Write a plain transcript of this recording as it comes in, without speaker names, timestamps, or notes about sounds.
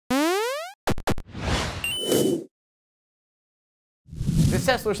This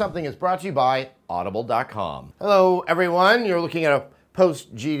SESSLER'S Something is brought to you by Audible.com. Hello, everyone. You're looking at a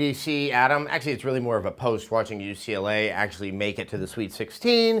post-GDC Adam. Actually, it's really more of a post watching UCLA actually make it to the Sweet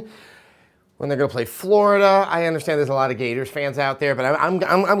 16 when they're going to play Florida. I understand there's a lot of Gators fans out there, but I'm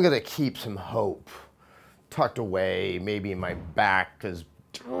going to keep some hope tucked away, maybe in my back, because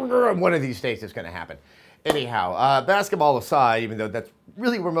one of these days it's going to happen. Anyhow, basketball aside, even though that's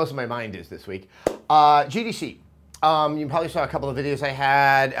really where most of my mind is this week, GDC. You probably saw a couple of videos I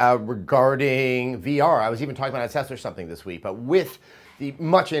had regarding VR. I was even talking about SESSLER'S Something this week, but with the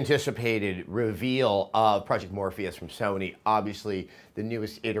much anticipated reveal of Project Morpheus from Sony, obviously the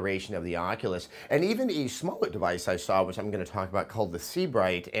newest iteration of the Oculus, and even a smaller device I saw, which I'm going to talk about, called the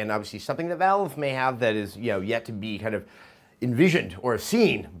Seabright, and obviously something that Valve may have that is, yet to be kind of envisioned or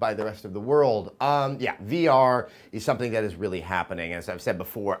seen by the rest of the world. Yeah, VR is something that is really happening. As I've said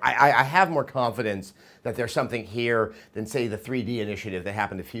before, I have more confidence that there's something here than, say, the 3D initiative that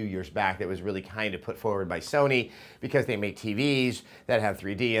happened a few years back that was really kind of put forward by Sony because they make TVs that have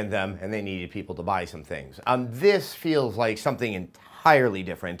 3D in them and they needed people to buy some things. This feels like something entirely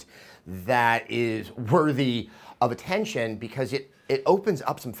different that is worthy of attention because it opens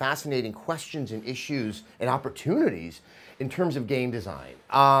up some fascinating questions and issues and opportunities in terms of game design.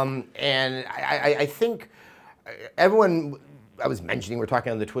 And I think everyone I was mentioning, we're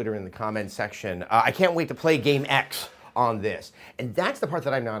talking on the Twitter in the comments section, I can't wait to play Game X on this. And that's the part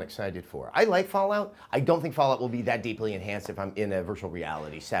that I'm not excited for. I like Fallout. I don't think Fallout will be that deeply enhanced if I'm in a virtual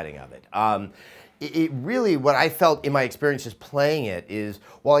reality setting of it. It really, what I felt in my experiences playing it is,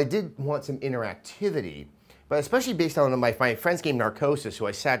 while I did want some interactivity, but especially based on my friend's game Narcosis, who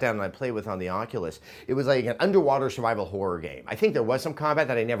I sat down and I played with on the Oculus, it was like an underwater survival horror game. I think there was some combat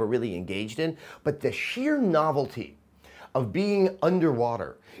that I never really engaged in, but the sheer novelty of being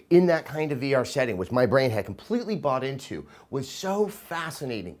underwater in that kind of VR setting, which my brain had completely bought into, was so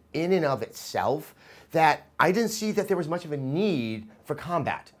fascinating in and of itself that I didn't see that there was much of a need for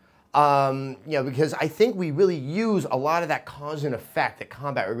combat. Because I think we really use a lot of that cause and effect that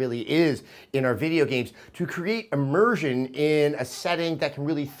combat really is in our video games to create immersion in a setting that can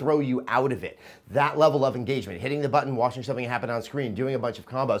really throw you out of it. That level of engagement, hitting the button, watching something happen on screen, doing a bunch of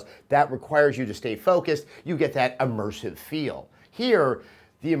combos, that requires you to stay focused. You get that immersive feel. Here,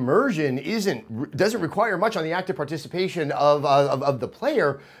 the immersion doesn't require much on the active participation of the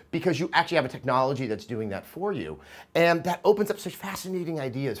player because you actually have a technology that's doing that for you. And that opens up such fascinating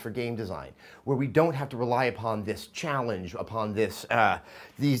ideas for game design, where we don't have to rely upon this challenge, upon this,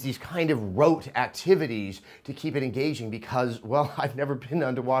 these kind of rote activities to keep it engaging because, well, I've never been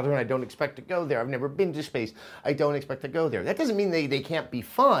underwater and I don't expect to go there. I've never been to space. I don't expect to go there. That doesn't mean they can't be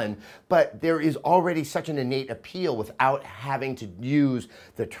fun, but there is already such an innate appeal without having to use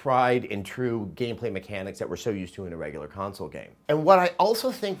the tried and true gameplay mechanics that we're so used to in a regular console game. And what I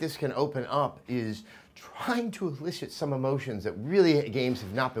also think this can open up is trying to elicit some emotions that really games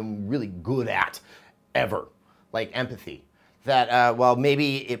have not been really good at ever, like empathy. That while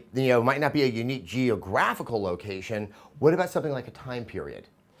maybe it might not be a unique geographical location, what about something like a time period?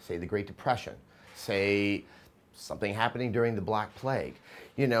 Say the Great Depression, say something happening during the Black Plague.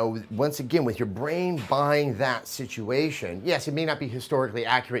 Once again, with your brain buying that situation, yes, it may not be historically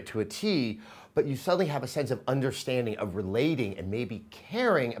accurate to a T, but you suddenly have a sense of understanding, of relating, and maybe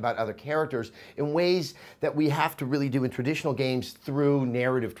caring about other characters in ways that we have to really do in traditional games through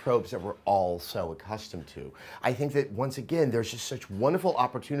narrative tropes that we're all so accustomed to. I think that, once again, there's just such wonderful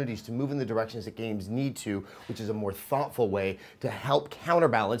opportunities to move in the directions that games need to, which is a more thoughtful way to help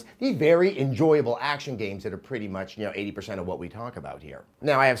counterbalance these very enjoyable action games that are pretty much 80% of what we talk about here.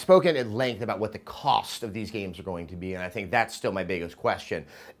 Now, I have spoken at length about what the cost of these games are going to be, and I think that's still my biggest question.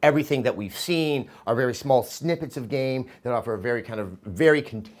 Everything that we've seen are very small snippets of game that offer a very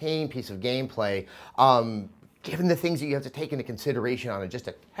contained piece of gameplay. Given the things that you have to take into consideration on just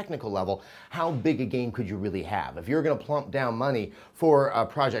a technical level, how big a game could you really have? If you're going to plump down money for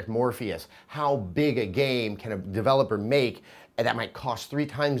Project Morpheus, how big a game can a developer make that might cost 3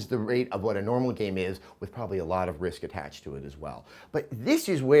 times the rate of what a normal game is, with probably a lot of risk attached to it as well. But this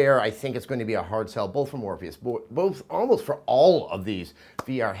is where I think it's going to be a hard sell, both for Morpheus, both almost for all of these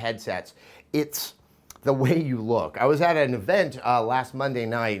VR headsets. It's the way you look. I was at an event last Monday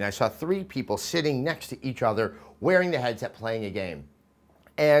night and I saw 3 people sitting next to each other wearing the headset playing a game.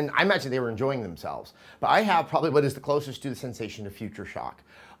 And I imagine they were enjoying themselves. But I have probably what is the closest to the sensation of future shock.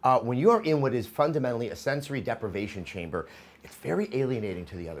 When you are in what is fundamentally a sensory deprivation chamber, it's very alienating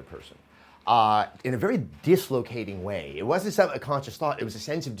to the other person. in a very dislocating way. It wasn't a conscious thought, it was a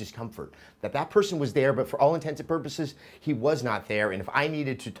sense of discomfort. That person was there, but for all intents and purposes, he was not there. And if I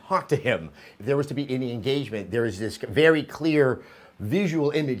needed to talk to him, if there was to be any engagement, there is this very clear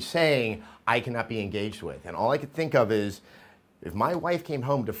visual image saying, I cannot be engaged with. And all I could think of is, if my wife came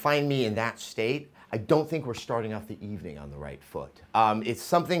home to find me in that state, I don't think we're starting off the evening on the right foot. It's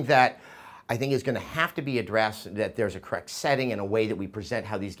something that I think is going to have to be addressed, that there's a correct setting and a way that we present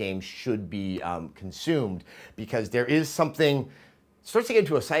how these games should be consumed, because there is something, starts to get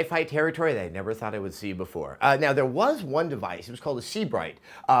into a sci-fi territory that I never thought I would see before. Now, there was one device, it was called a Seabright,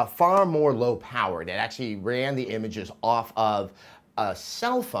 far more low powered. It actually ran the images off of a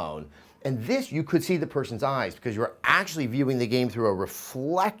cell phone. And this, you could see the person's eyes because you were actually viewing the game through a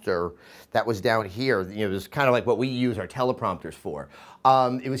reflector that was down here. You know, it was kind of like what we use our teleprompters for.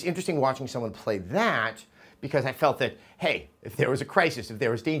 It was interesting watching someone play that because I felt that, hey, if there was a crisis, if there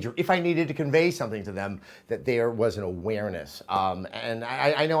was danger, if I needed to convey something to them, that there was an awareness. And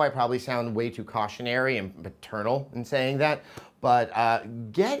I know I probably sound way too cautionary and paternal in saying that, but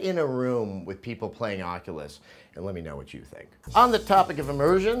get in a room with people playing Oculus and let me know what you think. On the topic of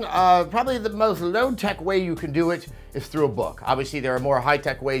immersion, probably the most low-tech way you can do it is through a book. Obviously, there are more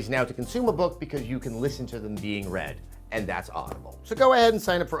high-tech ways now to consume a book because you can listen to them being read, and that's Audible. So go ahead and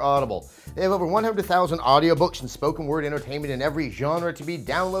sign up for Audible. They have over 100,000 audiobooks and spoken word entertainment in every genre to be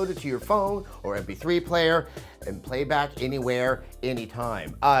downloaded to your phone or MP3 player and playback anywhere,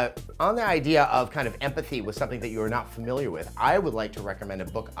 anytime. On the idea of kind of empathy with something that you are not familiar with, I would like to recommend a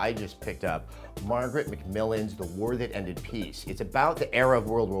book I just picked up, Margaret Macmillan's The War That Ended Peace. It's about the era of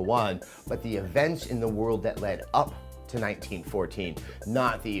World War I, but the events in the world that led up to 1914,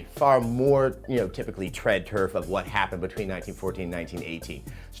 not the far more, typically tread turf of what happened between 1914 and 1918.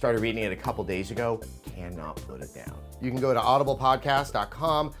 Started reading it a couple days ago, cannot put it down. You can go to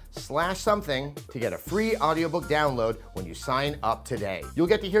audiblepodcast.com/something to get a free audiobook download when you sign up today. You'll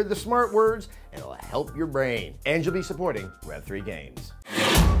get to hear the smart words and it'll help your brain. And you'll be supporting Rev3 Games.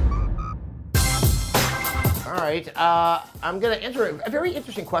 All right, I'm gonna answer a very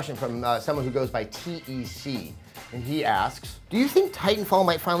interesting question from someone who goes by TEC. And he asks, do you think Titanfall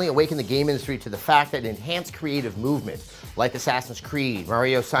might finally awaken the game industry to the fact that enhanced creative movement, like Assassin's Creed,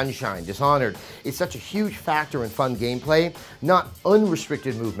 Mario Sunshine, Dishonored, is such a huge factor in fun gameplay, not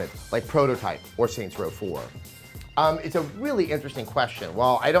unrestricted movement like Prototype or Saints Row 4? It's a really interesting question.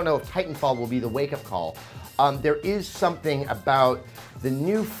 While I don't know if Titanfall will be the wake-up call, there is something about the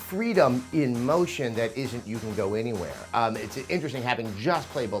new freedom in motion that isn't you can go anywhere. It's interesting having just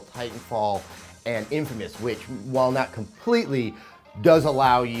played both Titanfall and Infamous, which, while not completely, does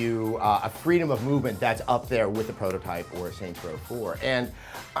allow you a freedom of movement that's up there with the Prototype or Saints Row 4. And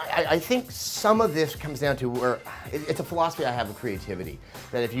I think some of this comes down to where it's a philosophy I have of creativity,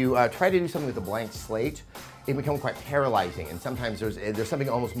 that if you try to do something with a blank slate, it becomes quite paralyzing, and sometimes there's something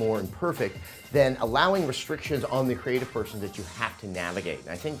almost more imperfect than allowing restrictions on the creative person that you have to navigate. And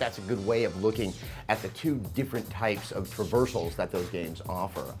I think that's a good way of looking at the two different types of traversals that those games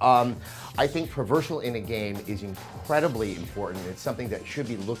offer. I think traversal in a game is incredibly important. It's something that should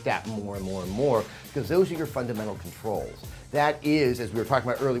be looked at more and more and more, because those are your fundamental controls. That is, as we were talking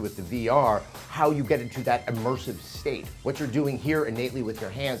about earlier with the VR, how you get into that immersive state. What you're doing here innately with your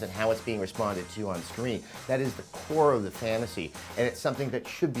hands and how it's being responded to on screen. That is the core of the fantasy, and it's something that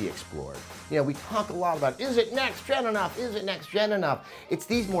should be explored. We talk a lot about, is it next gen enough? Is it next gen enough? It's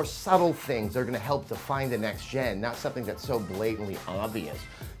these more subtle things that are going to help define the next gen, not something that's so blatantly obvious.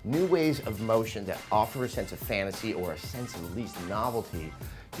 New ways of motion that offer a sense of fantasy or a sense of at least novelty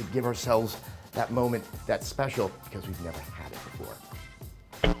to give ourselves that moment that's special because we've never had it before.